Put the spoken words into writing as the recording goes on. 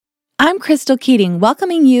I'm Crystal Keating,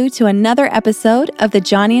 welcoming you to another episode of the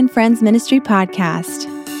Joni and Friends Ministry Podcast.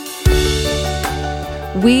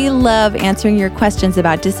 We love answering your questions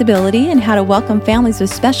about disability and how to welcome families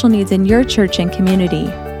with special needs in your church and community.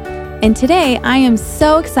 And today, I am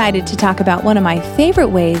so excited to talk about one of my favorite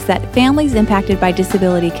ways that families impacted by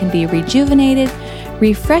disability can be rejuvenated,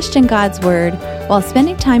 refreshed in God's Word, while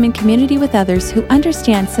spending time in community with others who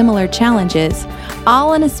understand similar challenges,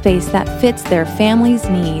 all in a space that fits their family's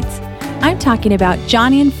needs. I'm talking about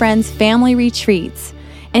Joni and Friends Family Retreats.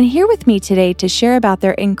 And here with me today to share about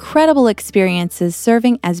their incredible experiences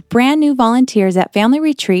serving as brand new volunteers at Family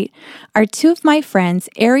Retreat are two of my friends,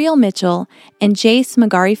 Ariel Mitchell and Jace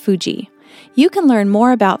Magari-Fuji. You can learn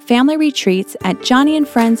more about Family Retreats at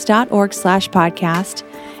joniandfriends.org/podcast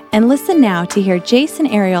and listen now to hear Jace and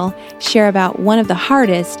Ariel share about one of the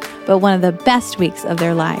hardest but one of the best weeks of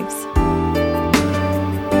their lives.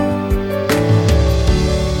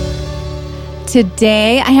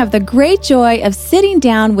 Today, I have the great joy of sitting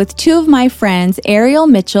down with two of my friends, Ariel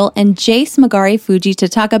Mitchell and Jace Magari-Fuji, to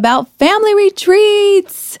talk about family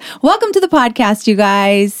retreats. Welcome to the podcast, you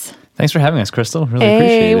guys. Thanks for having us, Crystal. Really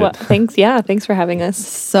appreciate it. Well, thanks. Yeah, thanks for having us.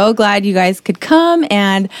 So glad you guys could come.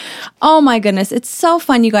 And oh my goodness, it's so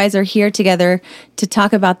fun you guys are here together to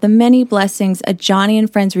talk about the many blessings a Joni and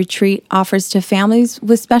Friends retreat offers to families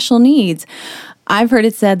with special needs. I've heard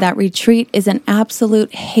it said that retreat is an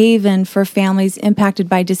absolute haven for families impacted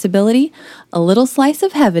by disability, a little slice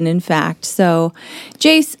of heaven, in fact. So,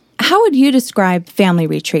 Jace, how would you describe Family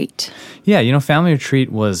Retreat? Yeah, Family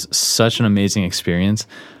Retreat was such an amazing experience.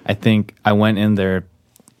 I think I went in there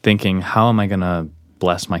thinking, how am I going to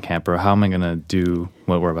bless my camper? How am I going to do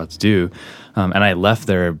what we're about to do? And I left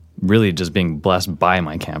there really just being blessed by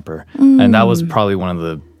my camper. And that was probably one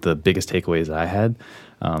of the biggest takeaways that I had.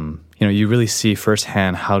 You really see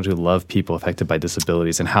firsthand how to love people affected by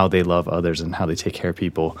disabilities and how they love others and how they take care of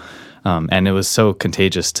people. And it was so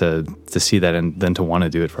contagious to see that and then to want to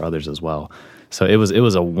do it for others as well. So it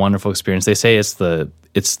was a wonderful experience. They say it's the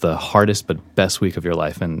hardest but best week of your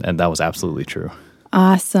life, and that was absolutely true.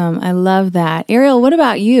 Awesome. I love that. Ariel, what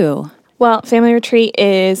about you? Well, Family Retreat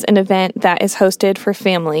is an event that is hosted for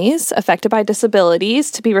families affected by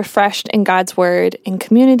disabilities to be refreshed in God's Word in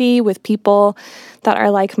community with people that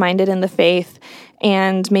are like-minded in the faith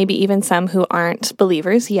and maybe even some who aren't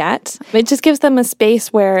believers yet. It just gives them a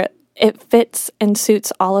space where it fits and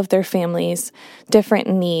suits all of their families' different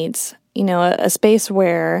needs. A space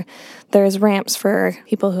where there's ramps for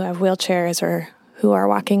people who have wheelchairs or who are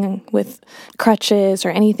walking with crutches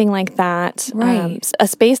or anything like that. Right. A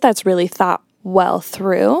space that's really thought well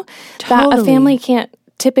through Totally. that a family can't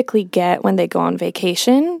typically get when they go on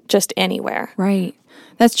vacation just anywhere. Right.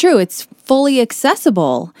 That's true. It's fully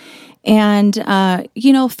accessible. And,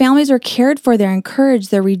 families are cared for, they're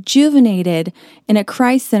encouraged, they're rejuvenated in a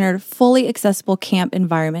Christ-centered, fully accessible camp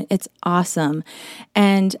environment. It's awesome.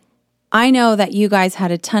 And I know that you guys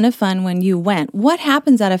had a ton of fun when you went. What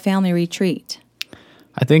happens at a family retreat?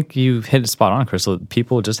 I think you hit it spot on, Crystal.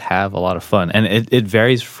 People just have a lot of fun. And it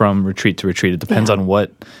varies from retreat to retreat. It depends on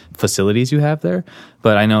what facilities you have there.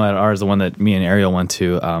 But I know at ours, the one that me and Ariel went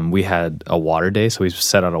to, we had a water day. So we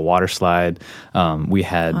set out a water slide. We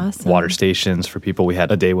had water stations for people. We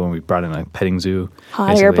had a day when we brought in a petting zoo.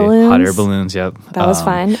 Hot air balloons, yep. That was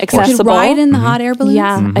fun. Accessible. You could ride in the hot air balloons?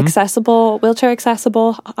 Yeah, accessible, wheelchair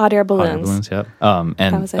accessible, hot air balloons. Hot air balloons, yep.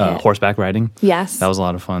 And horseback riding. Yes. That was a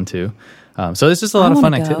lot of fun, too. So it's just a lot of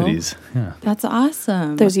fun activities. Yeah. That's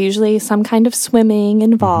awesome. There's usually some kind of swimming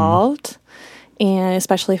involved, and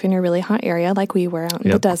especially if you're in a really hot area like we were out in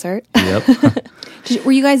the desert. Yep.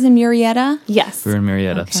 Were you guys in Murrieta? Yes. We were in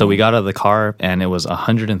Murrieta. Okay. So we got out of the car, and it was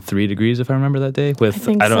 103 degrees, if I remember that day, with,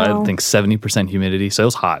 I think 70% humidity. So it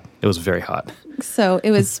was hot. It was very hot. So it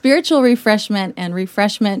was spiritual refreshment and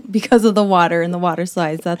refreshment because of the water and the water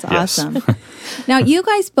slides. That's awesome. Now, you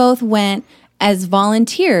guys both went as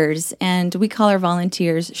volunteers, and we call our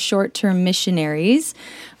volunteers short-term missionaries,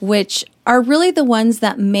 which are really the ones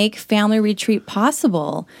that make Family Retreat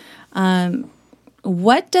possible.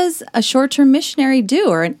 What does a short-term missionary do,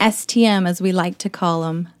 or an STM as we like to call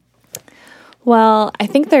them? Well, I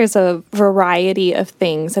think there's a variety of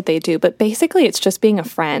things that they do, but basically it's just being a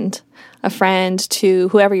friend to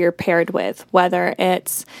whoever you're paired with, whether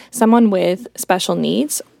it's someone with special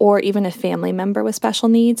needs or even a family member with special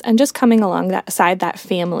needs, and just coming alongside that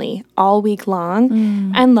family all week long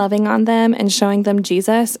and loving on them and showing them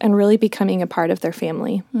Jesus and really becoming a part of their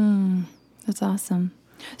family. That's awesome.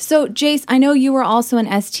 So, Jace, I know you were also an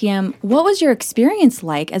STM. What was your experience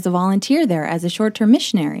like as a volunteer there, as a short-term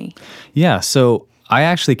missionary? Yeah, so I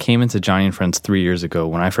actually came into Joni and Friends 3 years ago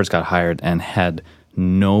when I first got hired and had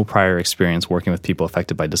no prior experience working with people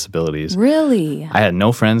affected by disabilities. Really? I had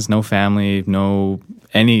no friends, no family,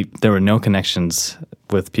 there were no connections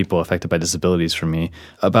with people affected by disabilities for me.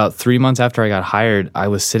 About 3 months after I got hired, I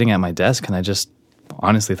was sitting at my desk and I just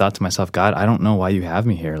honestly thought to myself, God, I don't know why you have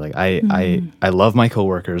me here. Like I love my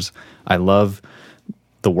coworkers. I love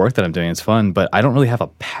the work that I'm doing. It's fun, but I don't really have a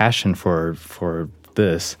passion for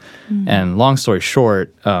this. And long story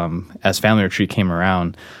short, as Family Retreat came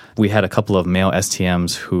around, we had a couple of male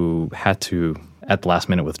STMs who had to, at the last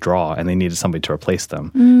minute, withdraw, and they needed somebody to replace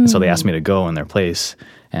them. And so they asked me to go in their place.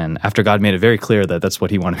 And after God made it very clear that that's what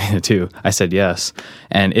he wanted me to do, I said yes.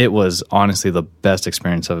 And it was honestly the best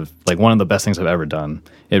experience one of the best things I've ever done.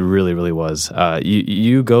 It really, really was.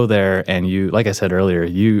 You go there and you, like I said earlier,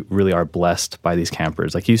 you really are blessed by these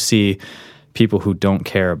campers. Like you see people who don't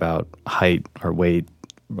care about height or weight,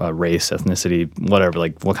 race, ethnicity, whatever,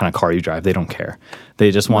 like what kind of car you drive, they don't care. They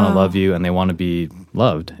just want to love you and they want to be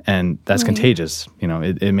loved. And that's contagious. You know,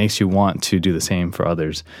 it makes you want to do the same for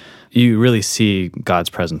others. You really see God's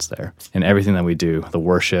presence there in everything that we do, the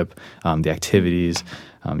worship, the activities.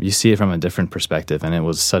 You see it from a different perspective, and it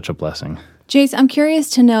was such a blessing. Jace, I'm curious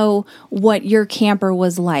to know what your camper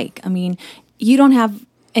was like. I mean, you don't have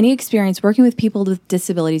any experience working with people with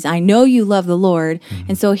disabilities. I know you love the Lord,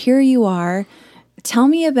 and so here you are. Tell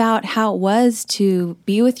me about how it was to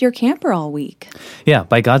be with your camper all week. Yeah,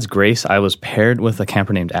 by God's grace, I was paired with a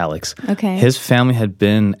camper named Alex. Okay. His family had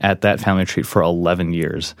been at that family retreat for 11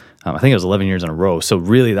 years. I think it was 11 years in a row. So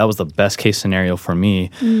really, that was the best case scenario for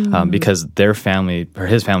me because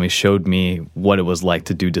his family showed me what it was like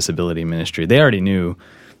to do disability ministry. They already knew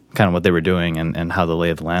kind of what they were doing and how the lay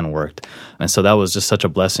of the land worked. And so that was just such a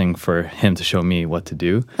blessing for him to show me what to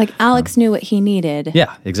do. Like Alex knew what he needed.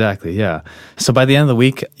 Yeah, exactly. Yeah. So by the end of the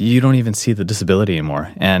week, you don't even see the disability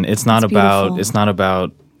anymore. And it's not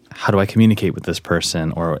about how do I communicate with this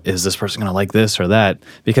person, or is this person going to like this or that?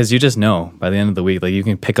 Because you just know by the end of the week, like you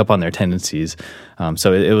can pick up on their tendencies.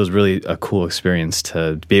 So it was really a cool experience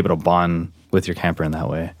to be able to bond with your camper in that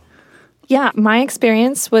way. Yeah, my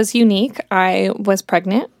experience was unique. I was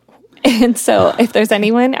pregnant. And so if there's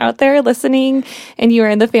anyone out there listening and you are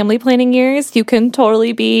in the family planning years, you can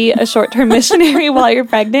totally be a short-term missionary while you're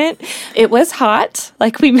pregnant. It was hot,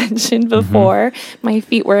 like we mentioned before. My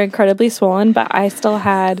feet were incredibly swollen, but I still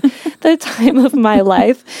had the time of my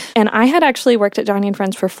life. And I had actually worked at Johnny &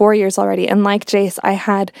 Friends for 4 years already. And like Jace, I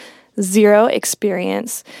had zero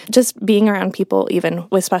experience just being around people even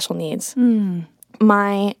with special needs.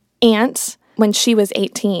 My aunt, when she was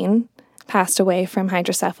 18, passed away from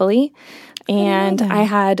hydrocephaly, and I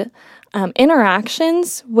had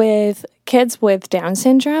interactions with kids with Down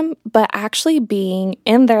syndrome, but actually being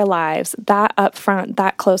in their lives that upfront,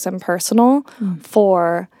 that close and personal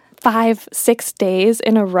for 5-6 days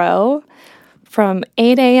in a row, from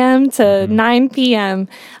 8 a.m. to 9 p.m.,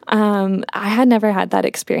 I had never had that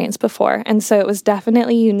experience before. And so it was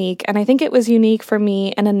definitely unique. And I think it was unique for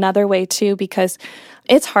me in another way, too, because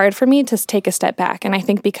it's hard for me to take a step back. And I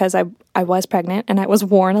think because I was pregnant and I was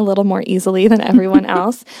worn a little more easily than everyone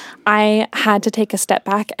else, I had to take a step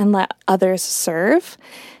back and let others serve.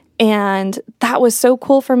 And that was so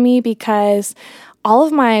cool for me because all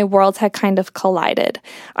of my worlds had kind of collided.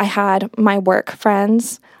 I had my work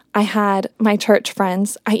friends, I had my church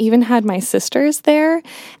friends, I even had my sisters there,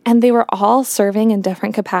 and they were all serving in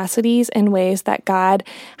different capacities in ways that God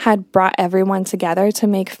had brought everyone together to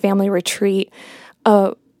make Family Retreat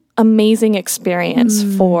an amazing experience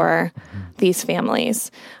for these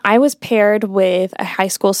families. I was paired with a high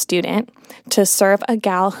school student to serve a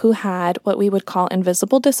gal who had what we would call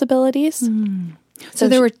invisible disabilities. So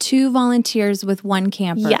there were 2 volunteers with 1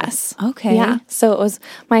 camper? Yes. Okay. Yeah. So it was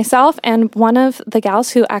myself and one of the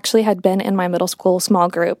gals who actually had been in my middle school small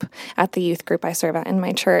group at the youth group I serve at in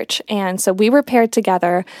my church. And so we were paired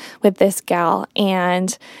together with this gal.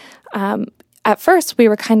 And at first we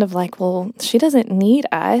were kind of like, well, she doesn't need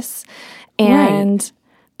us. And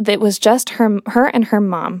it was just her and her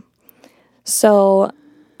mom. So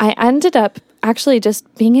I ended up actually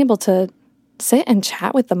just being able to sit and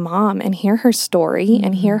chat with the mom and hear her story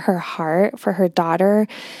and hear her heart for her daughter.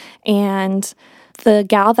 And the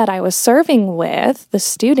gal that I was serving with, the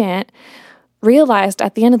student, realized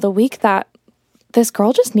at the end of the week that this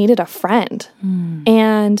girl just needed a friend.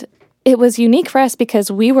 And it was unique for us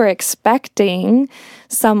because we were expecting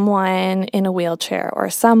someone in a wheelchair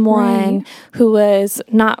or someone who was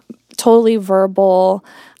not totally verbal,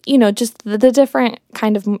 you know, just the different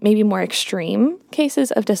kind of maybe more extreme cases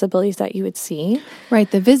of disabilities that you would see. Right,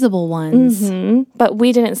 the visible ones. But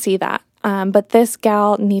we didn't see that. But this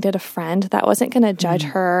gal needed a friend that wasn't going to judge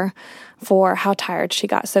her for how tired she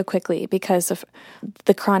got so quickly because of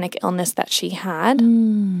the chronic illness that she had.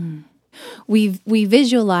 We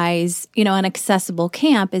visualize, an accessible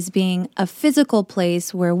camp as being a physical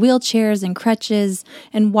place where wheelchairs and crutches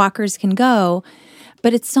and walkers can go.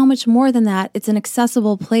 But it's so much more than that. It's an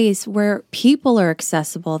accessible place where people are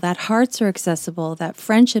accessible, that hearts are accessible, that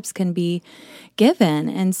friendships can be given.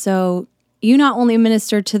 And so you not only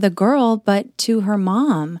minister to the girl, but to her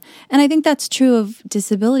mom. And I think that's true of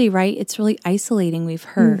disability, right? It's really isolating, we've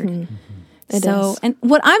heard. It is. And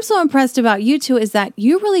what I'm so impressed about you two is that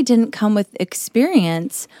you really didn't come with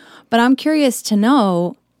experience, but I'm curious to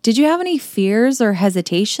know, did you have any fears or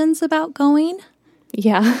hesitations about going?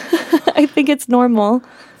 Yeah, I think it's normal.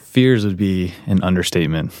 Fears would be an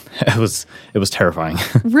understatement. It was terrifying.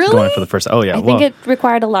 Really? Going for the first. Oh yeah. I think it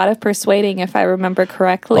required a lot of persuading, if I remember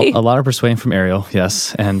correctly. A lot of persuading from Ariel,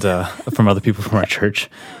 yes, and from other people from our church,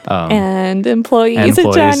 and employees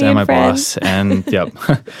and Johnny my friends. boss, and yep.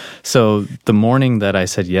 So the morning that I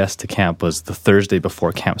said yes to camp was the Thursday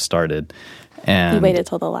before camp started, and You waited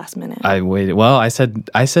till the last minute. I waited. Well, I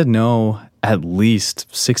said no at least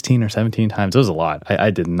 16 or 17 times. It was a lot. I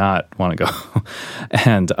did not want to go.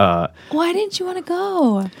 And Why didn't you want to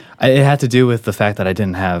go? it had to do with the fact that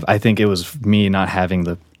I think it was me not having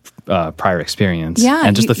the prior experience. Yeah,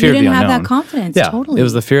 and just the fear you of the didn't unknown. have that confidence. Yeah, Totally. it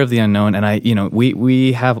was the fear of the unknown. And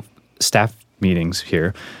we have staff meetings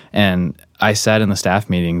here, and I sat in the staff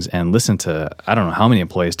meetings and listened to, I don't know how many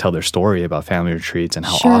employees tell their story about family retreats and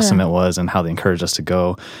how Sure. awesome it was and how they encouraged us to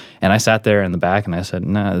go. And I sat there in the back and I said,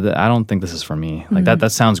 no, I don't think this is for me. Like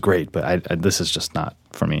that sounds great, but this is just not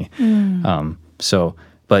for me.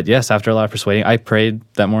 But yes, after a lot of persuading, I prayed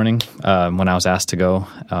that morning when I was asked to go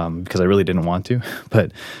because I really didn't want to.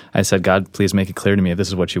 But I said, God, please make it clear to me if this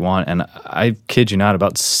is what you want. And I kid you not,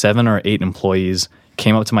 about 7 or 8 employees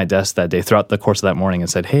came up to my desk that day throughout the course of that morning and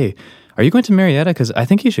said, hey, are you going to Marietta? Because I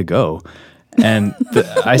think you should go. And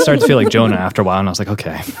I started to feel like Jonah after a while, and I was like,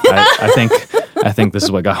 okay, I think this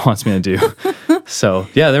is what God wants me to do. So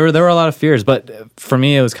yeah, there were a lot of fears, but for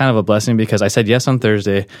me, it was kind of a blessing because I said yes on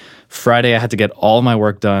Thursday. Friday, I had to get all my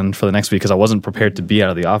work done for the next week because I wasn't prepared to be out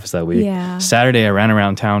of the office that week. Yeah. Saturday, I ran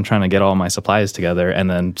around town trying to get all my supplies together, and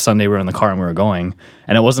then Sunday, we were in the car and we were going.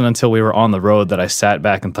 And it wasn't until we were on the road that I sat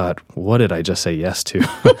back and thought, what did I just say yes to?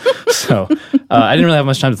 So I didn't really have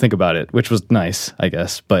much time to think about it, which was nice, I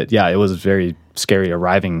guess. But yeah, it was very scary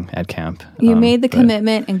arriving at camp. You made the but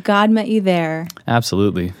commitment and God met you there.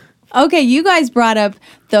 Absolutely. Okay, you guys brought up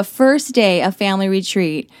the first day of family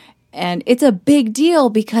retreat, and it's a big deal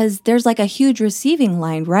because there's like a huge receiving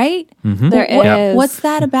line, right? There is. What's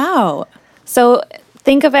that about? So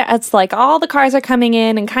think of it as like all the cars are coming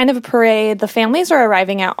in and kind of a parade. The families are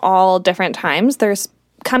arriving at all different times. There's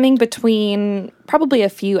coming between probably a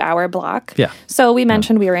few hour block. Yeah. So we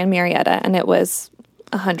mentioned we were in Marietta and it was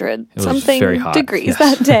 100 something very hot, degrees yes.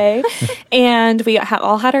 that day. And we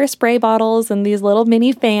all had our spray bottles and these little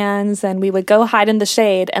mini fans, and we would go hide in the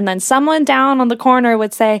shade. And then someone down on the corner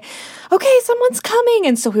would say, okay, someone's coming.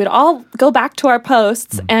 And so we would all go back to our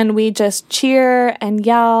posts and we just cheer and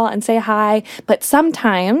yell and say hi. But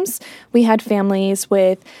sometimes we had families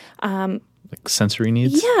with Like sensory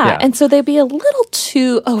needs? yeah, and so they'd be a little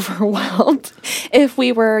too overwhelmed if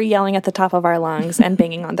we were yelling at the top of our lungs and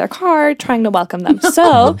banging on their car, trying to welcome them.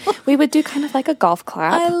 So we would do kind of like a golf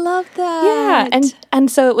clap. I love that. Yeah,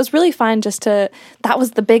 and so it was really fun that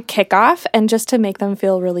was the big kickoff, and just to make them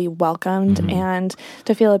feel really welcomed and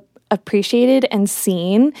to feel appreciated and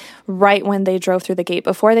seen right when they drove through the gate,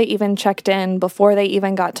 before they even checked in, before they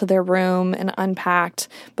even got to their room and unpacked,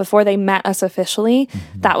 before they met us officially.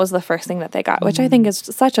 That was the first thing that they got, which I think is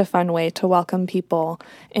such a fun way to welcome people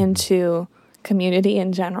into community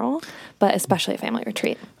in general, but especially a family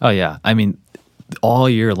retreat. Oh, yeah. I mean, all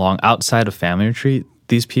year long, outside of family retreat,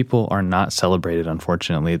 these people are not celebrated,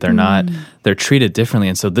 unfortunately. They're treated differently.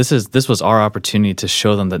 And so this was our opportunity to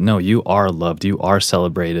show them that, no, you are loved, you are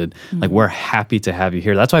celebrated. Like, we're happy to have you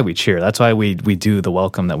here. That's why we cheer. That's why we do the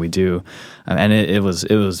welcome that we do. And it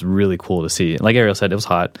was really cool to see. Like Ariel said, it was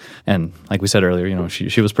hot. And like we said earlier,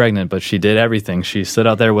 she was pregnant, but she did everything. She stood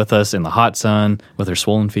out there with us in the hot sun with her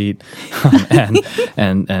swollen feet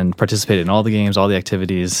and participated in all the games, all the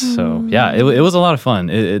activities. So yeah, it was a lot of fun.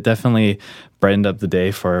 It definitely brightened up the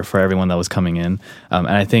day for everyone that was coming in. And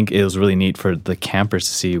I think it was really neat for the campers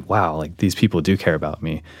to see, wow, like these people do care about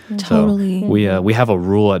me. Totally. So we have a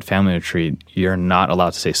rule at family retreat, you're not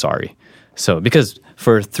allowed to say sorry. So because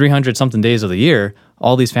for 300 something days of the year,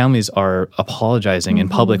 all these families are apologizing in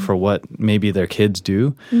public for what maybe their kids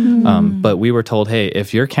do. But we were told, hey,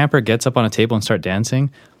 if your camper gets up on a table and start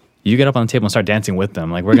dancing, you get up on the table and start dancing with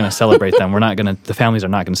them. Like, we're going to celebrate them. The families are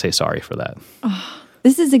not going to say sorry for that.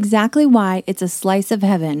 This is exactly why it's a slice of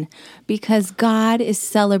heaven, because God is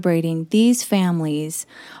celebrating these families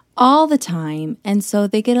all the time. And so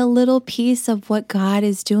they get a little piece of what God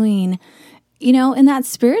is doing, in that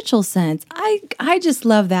spiritual sense. I just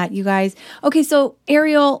love that, you guys. Okay, so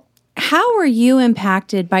Ariel, how were you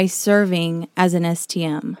impacted by serving as an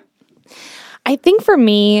STM? I think for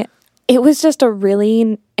me, it was just a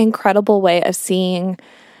really incredible way of seeing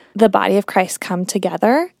the body of Christ come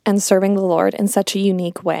together and serving the Lord in such a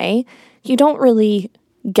unique way. You don't really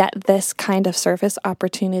get this kind of service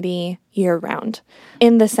opportunity year-round,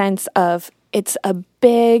 in the sense of it's a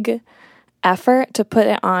big effort to put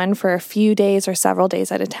it on for a few days or several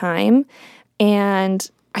days at a time. And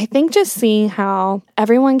I think just seeing how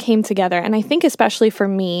everyone came together, and I think especially for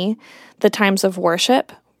me, the times of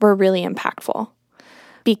worship were really impactful.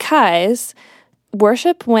 Because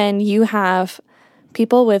worship, when you have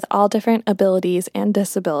people with all different abilities and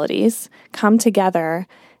disabilities come together,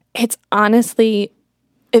 it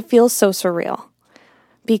feels so surreal.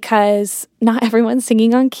 Because not everyone's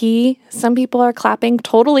singing on key. Some people are clapping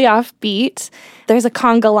totally off beat. There's a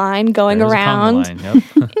conga line going around.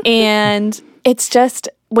 Yep. And it's just,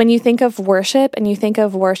 when you think of worship and you think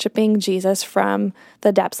of worshiping Jesus from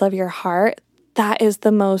the depths of your heart, that is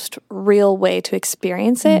the most real way to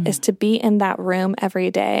experience it, is to be in that room every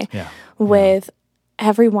day with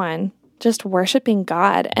everyone just worshiping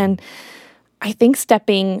God. And I think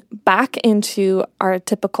stepping back into our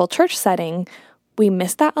typical church setting, we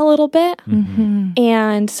miss that a little bit. Mm-hmm.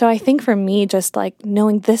 And so I think for me, just like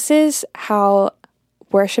knowing this is how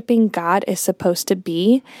worshiping God is supposed to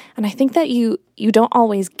be. And I think that you don't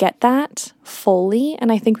always get that fully.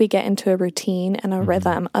 And I think we get into a routine and a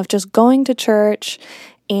rhythm of just going to church,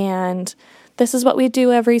 and this is what we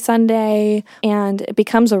do every Sunday. And it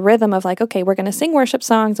becomes a rhythm of like, okay, we're going to sing worship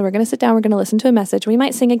songs and we're going to sit down, we're going to listen to a message. We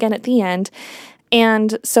might sing again at the end.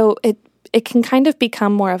 And so it can kind of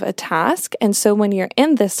become more of a task. And so when you're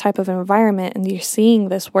in this type of environment and you're seeing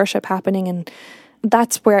this worship happening, and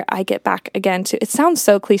that's where I get back again to, it sounds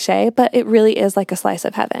so cliche, but it really is like a slice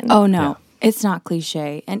of heaven. Oh, no, it's not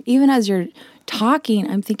cliche. And even as you're talking,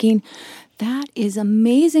 I'm thinking, that is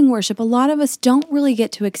amazing worship. A lot of us don't really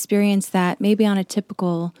get to experience that maybe on a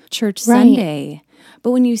typical church Sunday.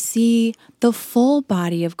 But when you see the full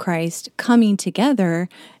body of Christ coming together,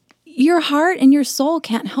 your heart and your soul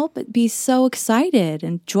can't help but be so excited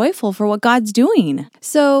and joyful for what God's doing.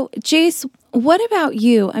 So, Jace, what about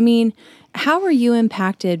you? I mean, how were you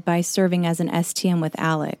impacted by serving as an STM with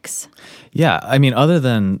Alex? Yeah, I mean, other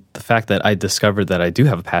than the fact that I discovered that I do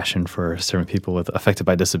have a passion for serving people affected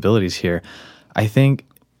by disabilities here, I think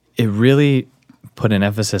it really put an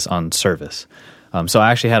emphasis on service. So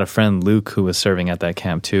I actually had a friend, Luke, who was serving at that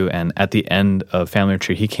camp too, and at the end of family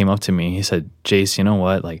retreat, he came up to me. He said, "Jace, you know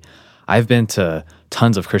what? Like, I've been to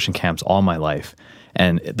tons of Christian camps all my life,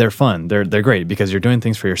 and they're fun. They're great because you're doing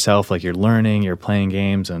things for yourself, like you're learning, you're playing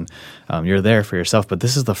games, and you're there for yourself. But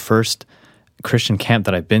this is the first Christian camp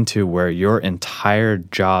that I've been to where your entire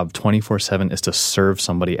job 24/7 is to serve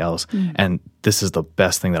somebody else, and this is the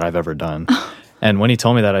best thing that I've ever done." And when he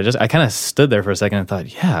told me that, I kind of stood there for a second and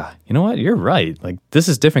thought, yeah, you know what? You're right. Like, this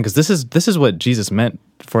is different because this is what Jesus meant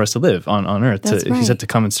for us to live on earth. He said to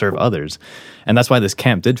come and serve others. And that's why this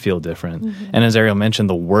camp did feel different. Mm-hmm. And as Ariel mentioned,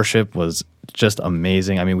 the worship was just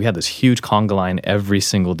amazing. I mean, we had this huge conga line every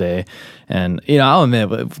single day. And, I'll admit,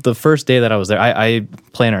 the first day that I was there, I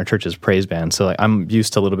play in our church's praise band. So I'm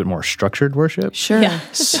used to a little bit more structured worship. Sure. Yeah.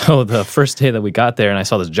 So the first day that we got there and I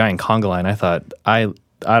saw this giant conga line, I thought,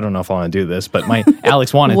 I don't know if I want to do this, but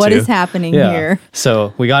Alex wanted what to. What is happening here?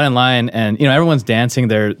 So we got in line, and everyone's dancing.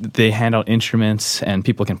 They hand out instruments, and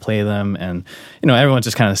people can play them, and everyone's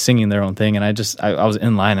just kind of singing their own thing. And I was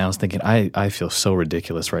in line, and I was thinking, I feel so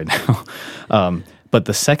ridiculous right now. But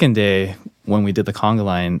the second day when we did the conga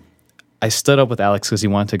line, I stood up with Alex because he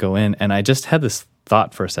wanted to go in, and I just had this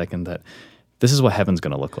thought for a second that this is what heaven's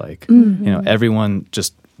going to look like. Mm-hmm. Everyone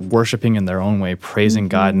just worshiping in their own way, praising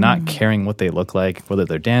God, not caring what they look like, whether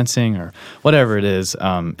they're dancing or whatever it is.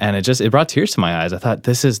 And it brought tears to my eyes. I thought,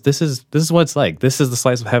 this is what it's like. This is the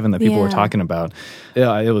slice of heaven that people were talking about.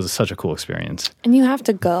 Yeah, it was such a cool experience. And you have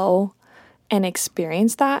to go and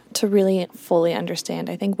experience that to really fully understand,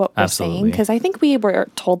 I think, what we're saying. Because I think we were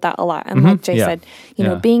told that a lot. And like Jay said,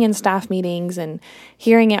 being in staff meetings and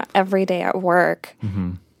hearing it every day at work,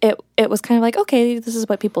 it was kind of like, okay, this is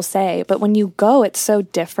what people say. But when you go, it's so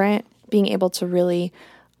different being able to really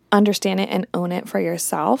understand it and own it for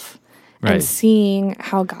yourself. Right. and seeing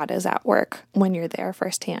how God is at work when you're there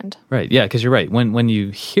firsthand. Right. Yeah, because you're right. When you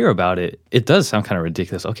hear about it, it does sound kind of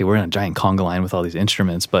ridiculous. Okay, we're in a giant conga line with all these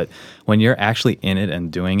instruments, but when you're actually in it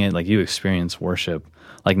and doing it, like you experience worship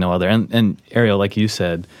like no other. And Ariel, like you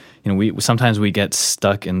said, we sometimes we get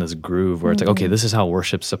stuck in this groove where it's like, okay, this is how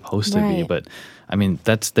worship's supposed to be, but I mean,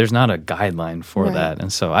 there's not a guideline for that.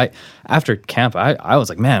 And so after camp, I was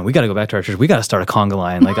like, man, we got to go back to our church. We got to start a conga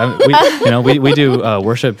line. Like, we do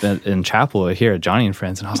worship in chapel here at Johnny and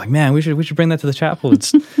Friends, and I was like, man, we should bring that to the chapel.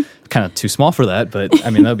 It's kind of too small for that, but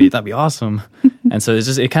I mean, that'd be awesome. And so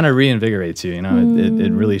it kind of reinvigorates you.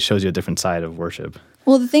 It really shows you a different side of worship.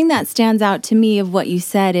 Well, the thing that stands out to me of what you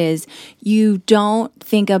said is you don't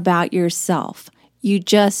think about yourself. You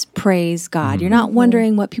just praise God. You're not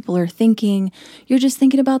wondering what people are thinking. You're just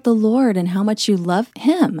thinking about the Lord and how much you love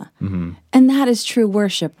Him. And that is true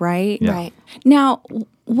worship, right? Yeah. Right. Now,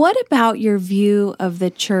 what about your view of the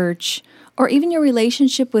church or even your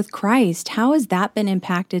relationship with Christ? How has that been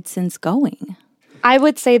impacted since going? I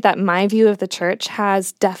would say that my view of the church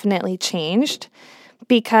has definitely changed,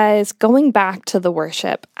 because going back to the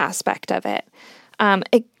worship aspect of it,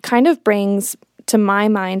 it kind of brings, to my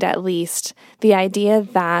mind at least, the idea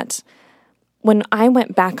that when I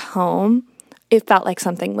went back home, it felt like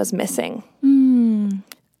something was missing.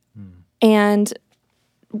 And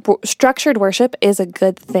structured worship is a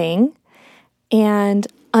good thing, and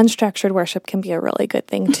unstructured worship can be a really good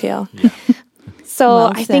thing too. So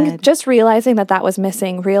Well I think said. just realizing that was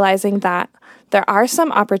missing, realizing that there are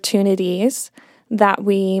some opportunities that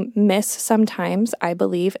we miss sometimes, I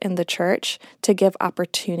believe, in the church to give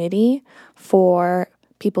opportunity for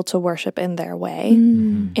people to worship in their way,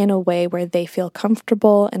 in a way where they feel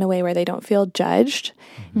comfortable, in a way where they don't feel judged,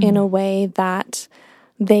 in a way that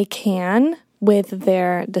they can with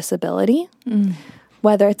their disability.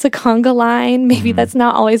 Whether it's a conga line, maybe that's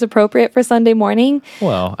not always appropriate for Sunday morning.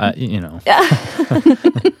 Well,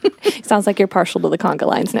 Sounds like you're partial to the conga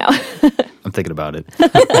lines now. I'm thinking about it.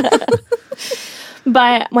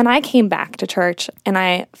 But when I came back to church and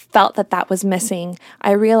I felt that was missing,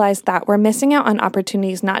 I realized that we're missing out on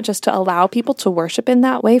opportunities not just to allow people to worship in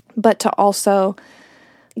that way, but to also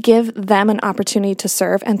give them an opportunity to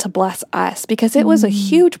serve and to bless us, because it was a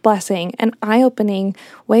huge blessing, an eye-opening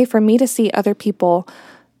way for me to see other people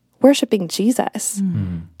worshiping Jesus,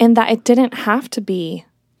 and that it didn't have to be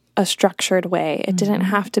a structured way. It didn't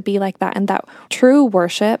have to be like that. And that true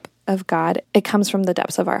worship of God, it comes from the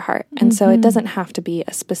depths of our heart. And so it doesn't have to be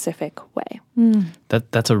a specific way.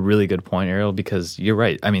 That's a really good point, Ariel, because you're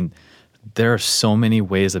right. I mean, there are so many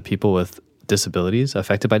ways that people with disabilities,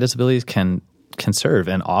 affected by disabilities, can serve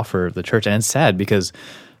and offer the church. And it's sad because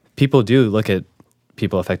people do look at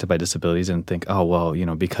people affected by disabilities and think, oh, well,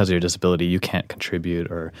 because of your disability, you can't contribute,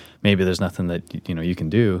 or maybe there's nothing that, you can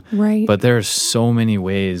do. Right. But there are so many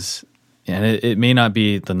ways, and it may not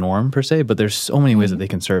be the norm per se, but there's so many ways that they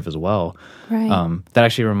can serve as well. Right. That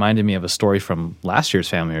actually reminded me of a story from last year's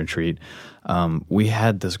family retreat. We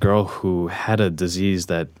had this girl who had a disease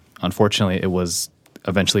that, unfortunately, it was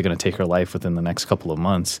eventually going to take her life within the next couple of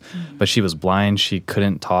months. But she was blind. She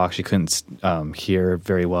couldn't talk. She couldn't hear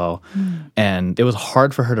very well. And it was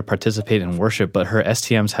hard for her to participate in worship, but her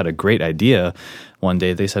STMs had a great idea. One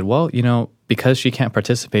day they said, well, because she can't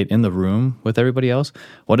participate in the room with everybody else,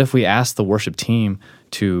 what if we ask the worship team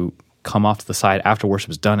to come off to the side after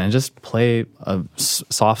worship's done and just play a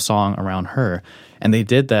soft song around her? And they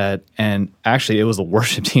did that, and actually it was the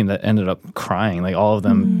worship team that ended up crying. Like, all of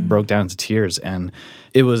them broke down into tears, and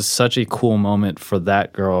it was such a cool moment for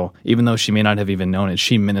that girl. Even though she may not have even known it,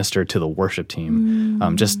 she ministered to the worship team,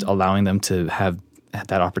 just allowing them to have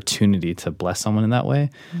that opportunity to bless someone in that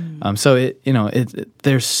way. So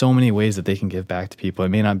there's so many ways that they can give back to people. It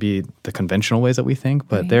may not be the conventional ways that we think,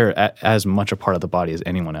 but they're as much a part of the body as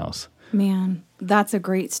anyone else. Man, that's a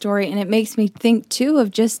great story. And it makes me think, too,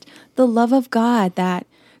 of just the love of God that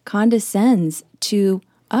condescends to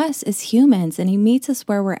us as humans, and He meets us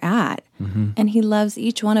where we're at. And He loves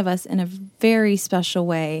each one of us in a very special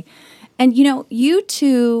way. And, you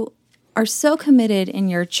two are so committed in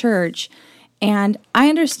your church. And I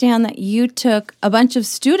understand that you took a bunch of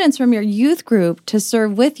students from your youth group to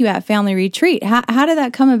serve with you at Family Retreat. How did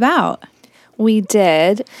that come about? We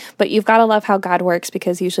did, but you've got to love how God works,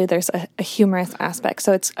 because usually there's a humorous aspect.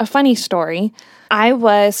 So it's a funny story. I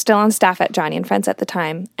was still on staff at Johnny and Friends at the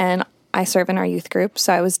time, and I serve in our youth group.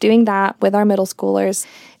 So I was doing that with our middle schoolers.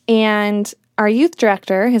 And our youth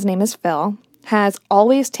director, his name is Phil, has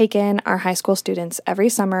always taken our high school students every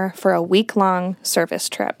summer for a week-long service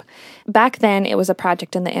trip. Back then, it was a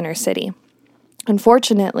project in the inner city.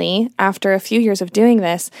 Unfortunately, after a few years of doing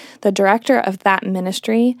this, the director of that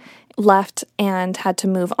ministry left and had to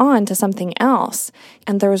move on to something else.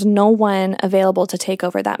 And there was no one available to take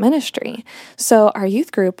over that ministry. So our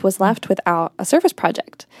youth group was left without a service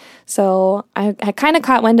project. So I kind of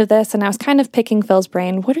caught wind of this, and I was kind of picking Phil's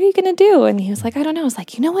brain. What are you going to do? And he was like, I don't know. I was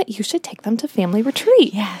like, you know what? You should take them to family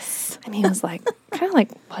retreat. Yes. And he was like, kind of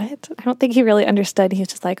like, what? I don't think he really understood. He was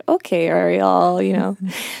just like, okay, Ariel, you know.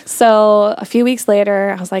 So a few weeks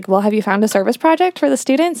later, I was like, well, have you found a service project for the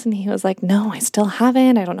students? And he was like, no, I still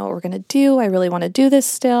haven't. I don't know what we're going to do. I really want to do this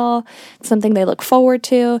still. It's something they look forward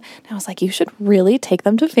to. And I was like, you should really take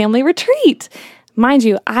them to family retreat. Mind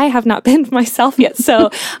you, I have not been myself yet, so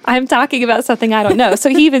I'm talking about something I don't know. So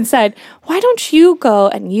he even said, why don't you go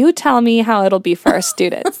and you tell me how it'll be for our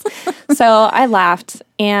students? So I laughed,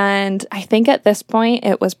 and I think at this point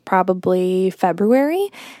it was probably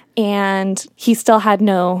February, and he still had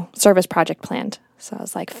no service project planned. So I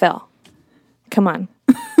was like, Phil, come on.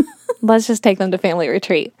 Let's just take them to family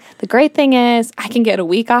retreat. The great thing is I can get a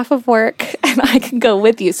week off of work and I can go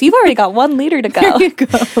with you. So you've already got one leader to go. There you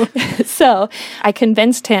go. So I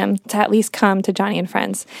convinced him to at least come to Johnny and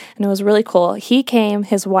Friends. And it was really cool. He came,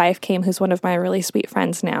 his wife came, who's one of my really sweet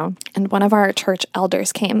friends now. And one of our church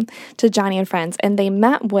elders came to Johnny and Friends. And they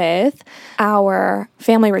met with our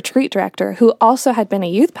family retreat director, who also had been a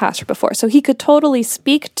youth pastor before. So he could totally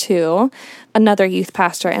speak to another youth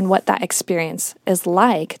pastor and what that experience is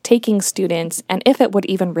like, taking students, and if it would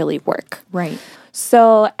even really work. Right.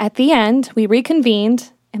 So at the end, we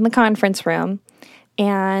reconvened in the conference room,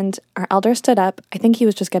 and our elder stood up. I think he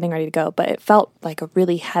was just getting ready to go, but it felt like a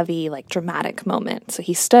really heavy, like dramatic moment. So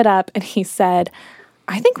he stood up and he said,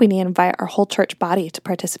 I think we need to invite our whole church body to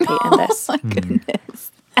participate in this. Oh, my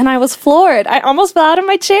goodness. And I was floored. I almost fell out of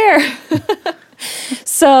my chair.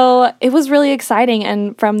 So it was really exciting.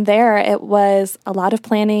 And from there, it was a lot of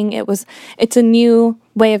planning. It's a new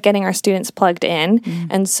way of getting our students plugged in.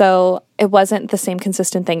 And so it wasn't the same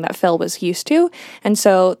consistent thing that Phil was used to. And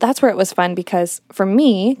so that's where it was fun, because for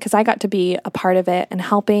me, because I got to be a part of it and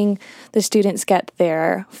helping the students get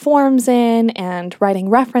their forms in and writing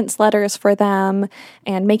reference letters for them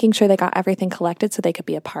and making sure they got everything collected so they could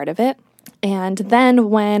be a part of it. And then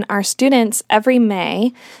when our students, every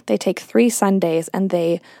May, they take 3 Sundays and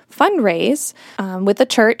they fundraise with the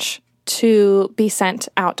church to be sent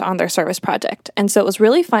out on their service project. And so it was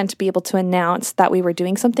really fun to be able to announce that we were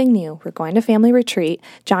doing something new. We're going to family retreat.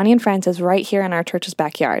 Johnny and Friends is right here in our church's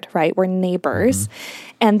backyard, right? We're neighbors.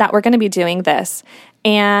 And that we're going to be doing this.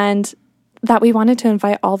 And that we wanted to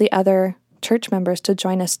invite all the other church members to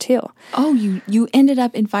join us too. Oh, you ended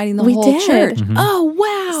up inviting the We whole did. church. Oh,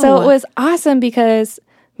 wow. So it was awesome because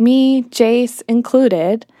me, Jace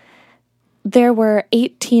included, there were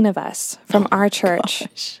 18 of us from our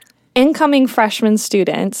church, incoming freshman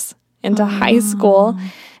students into high school,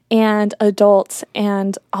 and adults,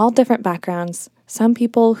 and all different backgrounds. Some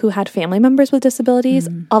people who had family members with disabilities,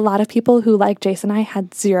 a lot of people who, like Jason and I,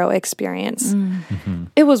 had zero experience.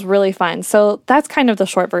 It was really fun. So that's kind of the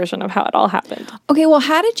short version of how it all happened. Okay, well,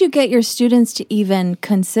 how did you get your students to even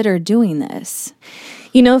consider doing this?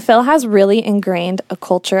 You know, Phil has really ingrained a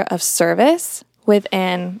culture of service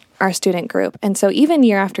within our student group. And so even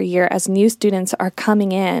year after year, as new students are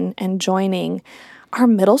coming in and joining, our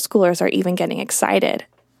middle schoolers are even getting excited.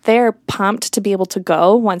 They're pumped to be able to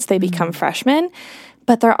go once they become freshmen,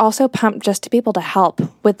 but they're also pumped just to be able to help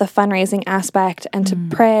with the fundraising aspect and to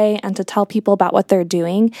pray and to tell people about what they're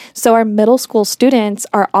doing. So our middle school students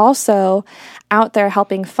are also out there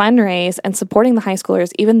helping fundraise and supporting the high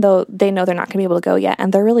schoolers, even though they know they're not going to be able to go yet,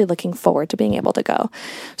 and they're really looking forward to being able to go.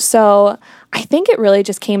 So I think it really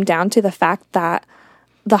just came down to the fact that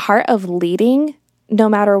the heart of leading, no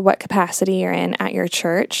matter what capacity you're in at your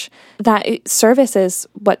church, that service is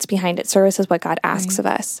what's behind it. Service is what God asks of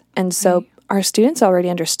us. And so our students already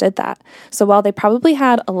understood that. So while they probably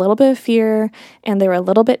had a little bit of fear and they were a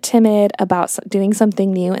little bit timid about doing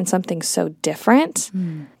something new and something so different,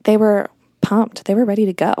 they were pumped. They were ready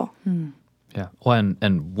to go. Yeah. Well,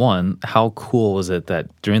 and one, how cool was it that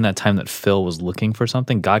during that time that Phil was looking for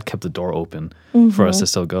something, God kept the door open for us to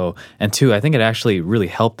still go. And two, I think it actually really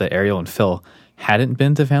helped that Ariel and Phil hadn't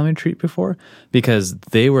been to family retreat before, because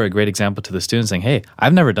they were a great example to the students saying, hey,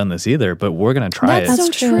 I've never done this either, but we're going to try it. That's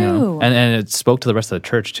so true. You know? And it spoke to the rest of the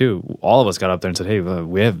church too. All of us got up there and said, hey,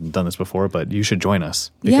 we haven't done this before, but you should join us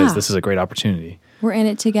because this is a great opportunity. We're in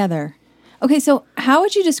it together. Okay, so how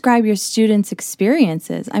would you describe your students'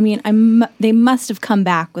 experiences? I mean, they must have come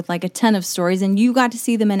back with like a ton of stories, and you got to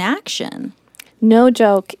see them in action. No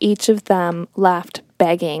joke, each of them left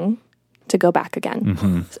begging to go back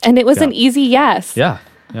again. And it was an easy yes. Yeah.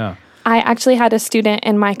 I actually had a student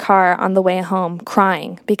in my car on the way home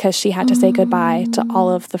crying because she had to say goodbye to all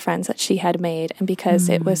of the friends that she had made and because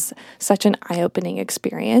it was such an eye-opening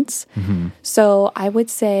experience. So I would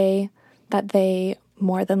say that they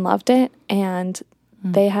more than loved it, and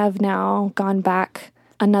they have now gone back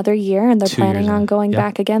another year, and they're planning on going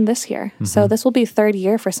back again this year. So this will be third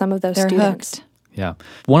year for some of those students. Hooked. Yeah.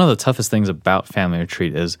 One of the toughest things about family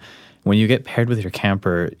retreat is when you get paired with your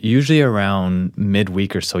camper, usually around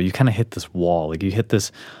midweek or so, you kind of hit this wall. Like you hit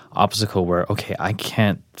this obstacle where, okay, I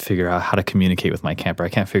can't figure out how to communicate with my camper. I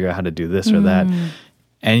can't figure out how to do this or that.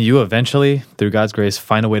 And you eventually, through God's grace,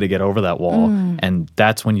 find a way to get over that wall. And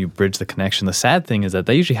that's when you bridge the connection. The sad thing is that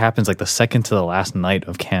usually happens like the second to the last night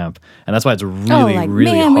of camp. And that's why it's really,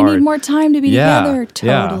 really man, hard. We need more time to be together.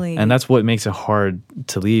 Totally. Yeah. And that's what makes it hard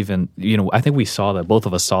to leave. And, I think we saw that, both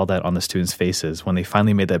of us saw that on the students' faces when they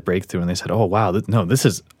finally made that breakthrough and they said, oh, wow, this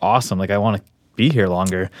is awesome. Like, I want to be here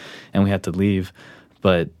longer. And we had to leave.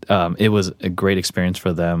 But it was a great experience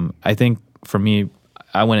for them. I think for me,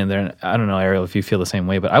 I went in there, and I don't know, Ariel, if you feel the same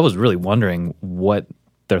way, but I was really wondering what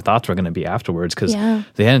their thoughts were going to be afterwards because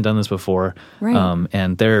they hadn't done this before. Right.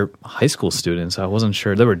 And they're high school students. I wasn't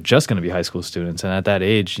sure. They were just going to be high school students. And at that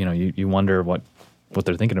age, you wonder what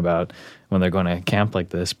they're thinking about when they're going to camp like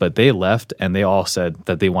this. But they left, and they all said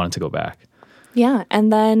that they wanted to go back. Yeah.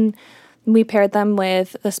 And then we paired them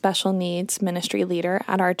with the special needs ministry leader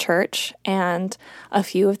at our church, and a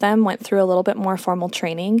few of them went through a little bit more formal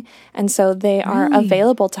training. And so they are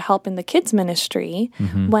available to help in the kids ministry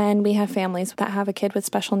when we have families that have a kid with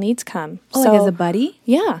special needs come. Oh, so, like as a buddy?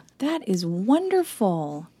 Yeah. That is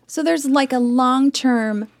wonderful. So there's like a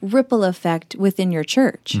long-term ripple effect within your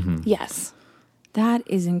church. Yes. That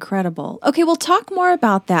is incredible. Okay, well, talk more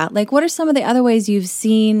about that. Like, what are some of the other ways you've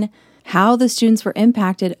seen how the students were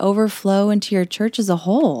impacted overflow into your church as a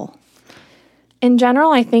whole? In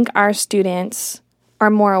general, I think our students are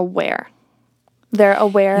more aware. They're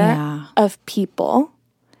aware of people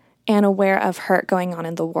and aware of hurt going on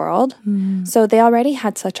in the world. So they already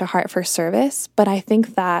had such a heart for service, but I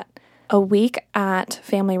think that a week at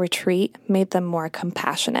family retreat made them more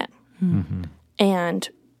compassionate and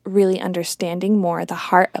really understanding more the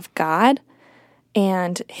heart of God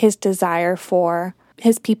and his desire for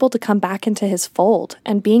his people to come back into his fold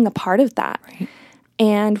and being a part of that. Right.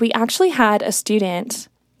 And we actually had a student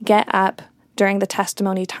get up during the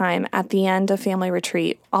testimony time at the end of family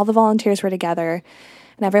retreat. All the volunteers were together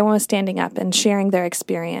and everyone was standing up and sharing their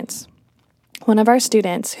experience. One of our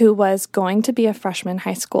students, who was going to be a freshman in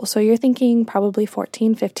high school, so you're thinking probably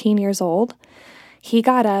 14, 15 years old, he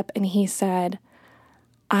got up and he said,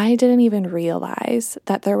 I didn't even realize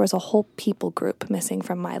that there was a whole people group missing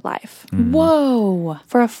from my life. Whoa.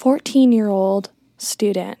 For a 14-year-old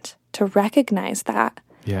student to recognize that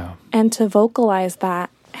and to vocalize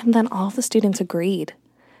that, and then all the students agreed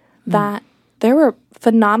that there were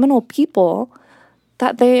phenomenal people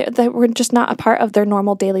that were just not a part of their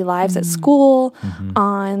normal daily lives at school,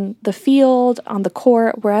 on the field, on the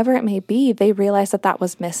court, wherever it may be. They realized that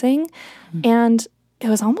was missing, and it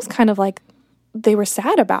was almost kind of like they were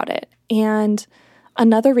sad about it. And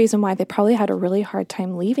another reason why they probably had a really hard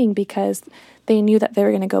time leaving because they knew that they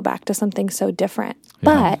were going to go back to something so different.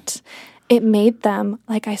 But it made them,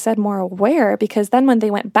 like I said, more aware because then when they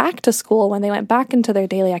went back to school, when they went back into their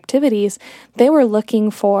daily activities, they were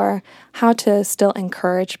looking for how to still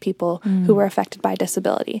encourage people who were affected by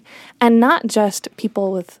disability. And not just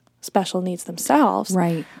people with special needs themselves,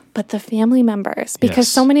 right, but the family members, because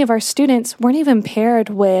so many of our students weren't even paired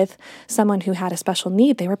with someone who had a special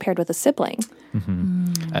need. They were paired with a sibling.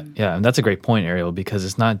 And that's a great point, Ariel, because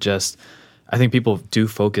it's not just, I think people do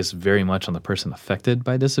focus very much on the person affected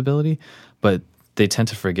by disability, but they tend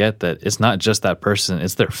to forget that it's not just that person,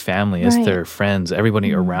 it's their family, it's their friends,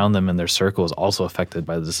 everybody around them in their circle is also affected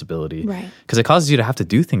by the disability. Right. Because it causes you to have to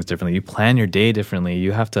do things differently. You plan your day differently.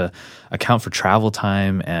 You have to account for travel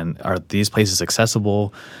time and are these places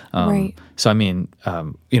accessible? So, I mean,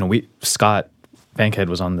 Scott Bankhead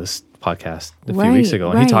was on this podcast a few weeks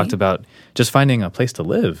ago, and he talked about just finding a place to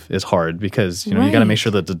live is hard because, you got to make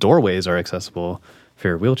sure that the doorways are accessible for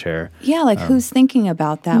your wheelchair. Yeah, like who's thinking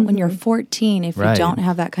about that when you're 14 if you don't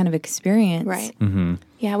have that kind of experience? Right.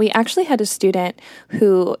 Yeah, we actually had a student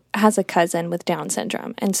who has a cousin with Down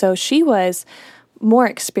syndrome. And so she was more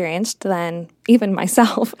experienced than even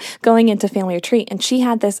myself going into family retreat. And she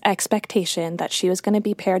had this expectation that she was going to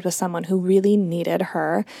be paired with someone who really needed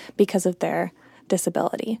her because of their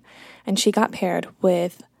disability. And she got paired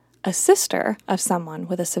with a sister of someone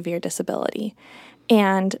with a severe disability.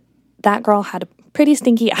 And that girl had a pretty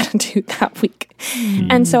stinky attitude that week.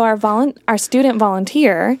 And so our student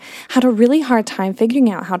volunteer had a really hard time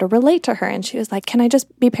figuring out how to relate to her. And she was like, can I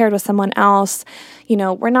just be paired with someone else?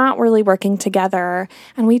 We're not really working together.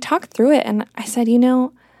 And we talked through it. And I said,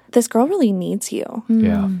 this girl really needs you.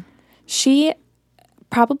 Yeah. She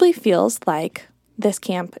probably feels like this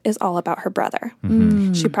camp is all about her brother.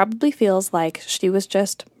 She probably feels like she was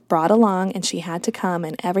just brought along and she had to come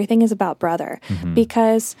and everything is about brother.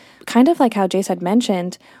 Because kind of like how Jace had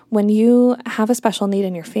mentioned, when you have a special need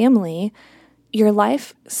in your family, your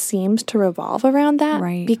life seems to revolve around that.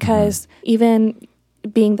 Right. Because even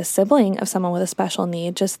being the sibling of someone with a special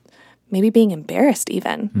need, just maybe being embarrassed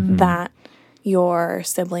even that your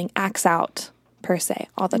sibling acts out per se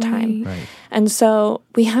all the time. Right. And so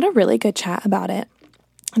we had a really good chat about it.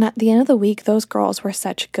 And at the end of the week, those girls were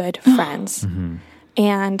such good friends.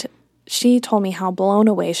 And she told me how blown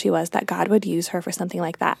away she was that God would use her for something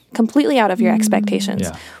like that, completely out of your expectations,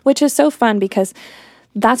 which is so fun because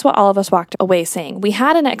that's what all of us walked away saying. We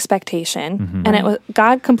had an expectation, and it was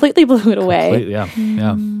God completely blew it away. Yeah.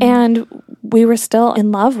 And we were still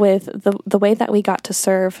in love with the way that we got to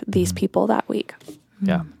serve these people that week.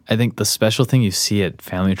 Yeah. I think the special thing you see at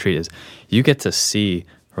Family Retreat is you get to see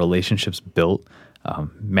relationships built,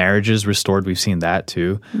 marriages restored. We've seen that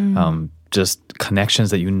too. Just connections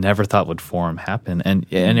that you never thought would form happen. And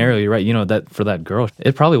Ariel, you're right. That for that girl,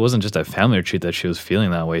 it probably wasn't just at Family Retreat that she was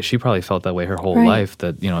feeling that way. She probably felt that way her whole life,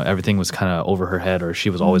 that, everything was kind of over her head or she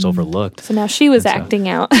was always overlooked. So now she was acting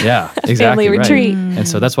out. Yeah, exactly. Family retreat. And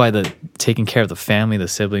so that's why taking care of the family, the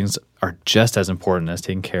siblings are just as important as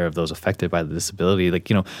taking care of those affected by the disability. Like,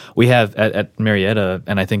 we have at Marietta,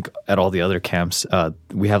 and I think at all the other camps,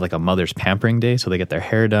 we have like a mother's pampering day. So they get their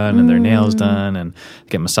hair done and their nails done and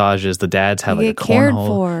get massages. The dads have like a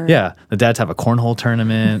cornhole. Yeah, the dads have a cornhole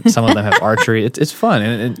tournament. Some of them have archery. It's fun.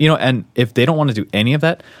 And and if they don't want to do any of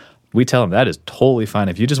that, we tell them that is totally fine.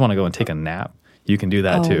 If you just want to go and take a nap, you can do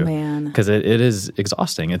that too. Because it is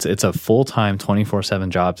exhausting. It's a full-time 24/7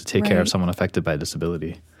 job to take care of someone affected by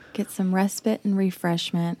disability. Get some respite and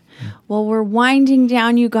refreshment. Well, we're winding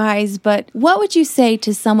down, you guys, but what would you say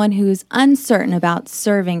to someone who's uncertain about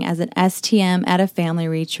serving as an STM at a family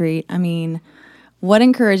retreat? I mean, what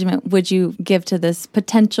encouragement would you give to this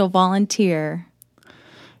potential volunteer?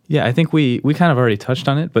 Yeah, I think we kind of already touched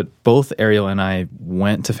on it, but both Ariel and I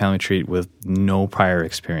went to Family Retreat with no prior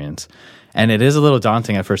experience. And it is a little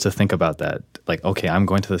daunting at first to think about that. Like, okay, I'm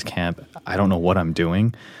going to this camp. I don't know what I'm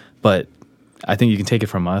doing, but I think you can take it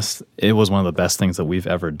from us. It was one of the best things that we've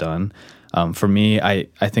ever done. For me, I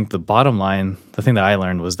think the bottom line, the thing that I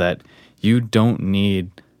learned was that you don't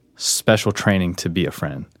need special training to be a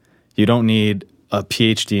friend. You don't need a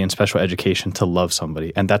PhD in special education to love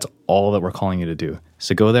somebody. And that's all that we're calling you to do.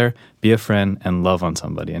 So go there, be a friend, and love on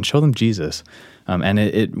somebody and show them Jesus.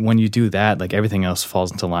 And when you do that, like everything else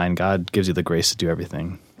falls into line. God gives you the grace to do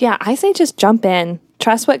everything. Yeah, I say just jump in.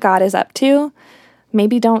 Trust what God is up to.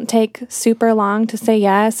 Maybe don't take super long to say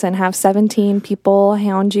yes and have 17 people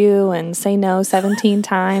hound you and say no 17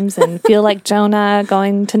 times and feel like Jonah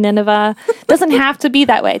going to Nineveh. Doesn't have to be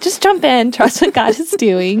that way. Just jump in, trust what God is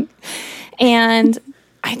doing. And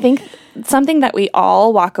I think something that we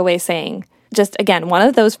all walk away saying, just again, one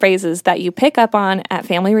of those phrases that you pick up on at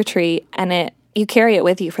Family Retreat and you carry it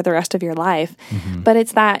with you for the rest of your life. But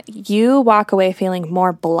it's that you walk away feeling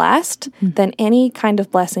more blessed than any kind of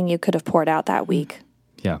blessing you could have poured out that week.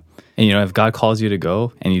 Yeah. And if God calls you to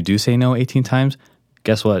go and you do say no 18 times,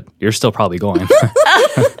 guess what? You're still probably going.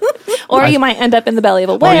 Or you might end up in the belly of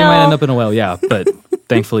a whale. Or you might end up in a whale, yeah. But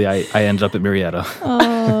thankfully, I ended up at Marietta.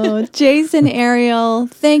 Oh, Jason, Ariel,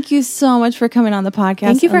 thank you so much for coming on the podcast.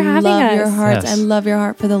 Thank you for having us. I love your hearts. Yes. I love your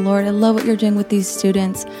heart for the Lord. I love what you're doing with these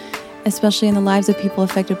students, especially in the lives of people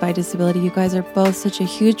affected by disability. You guys are both such a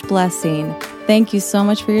huge blessing. Thank you so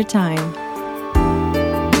much for your time.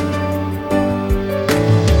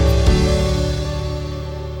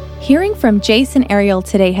 Hearing from Jason Ariel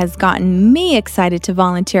today has gotten me excited to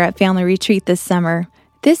volunteer at Family Retreat this summer.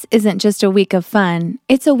 This isn't just a week of fun.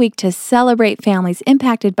 It's a week to celebrate families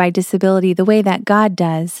impacted by disability the way that God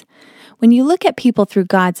does. When you look at people through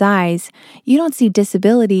God's eyes, you don't see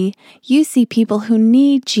disability. You see people who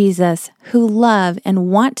need Jesus, who love and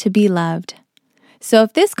want to be loved. So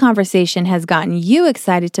if this conversation has gotten you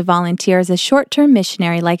excited to volunteer as a short-term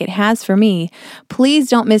missionary like it has for me, please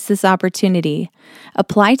don't miss this opportunity.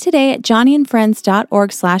 Apply today at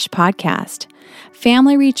johnnyandfriends.org/podcast.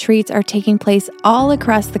 Family retreats are taking place all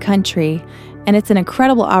across the country, and it's an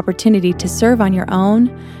incredible opportunity to serve on your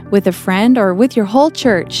own, with a friend, or with your whole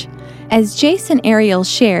church. As Jason Ariel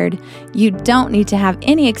shared, you don't need to have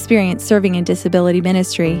any experience serving in disability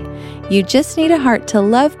ministry. You just need a heart to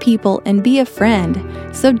love people and be a friend.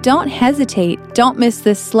 So don't hesitate. Don't miss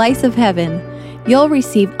this slice of heaven. You'll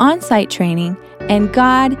receive on-site training, and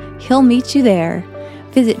God, He'll meet you there.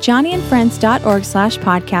 Visit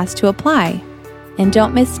johnnyandfriends.org/podcast to apply. And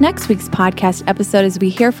don't miss next week's podcast episode as we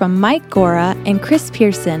hear from Mike Gora and Chris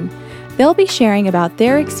Pearson. They'll be sharing about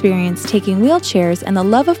their experience taking wheelchairs and the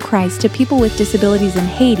love of Christ to people with disabilities in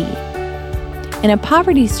Haiti. In a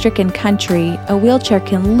poverty-stricken country, a wheelchair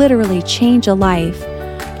can literally change a life,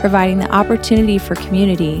 providing the opportunity for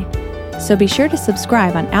community. So be sure to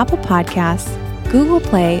subscribe on Apple Podcasts, Google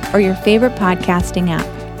Play, or your favorite podcasting app.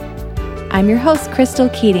 I'm your host, Crystal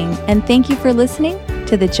Keating, and thank you for listening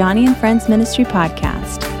to the Johnny and Friends Ministry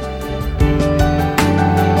Podcast.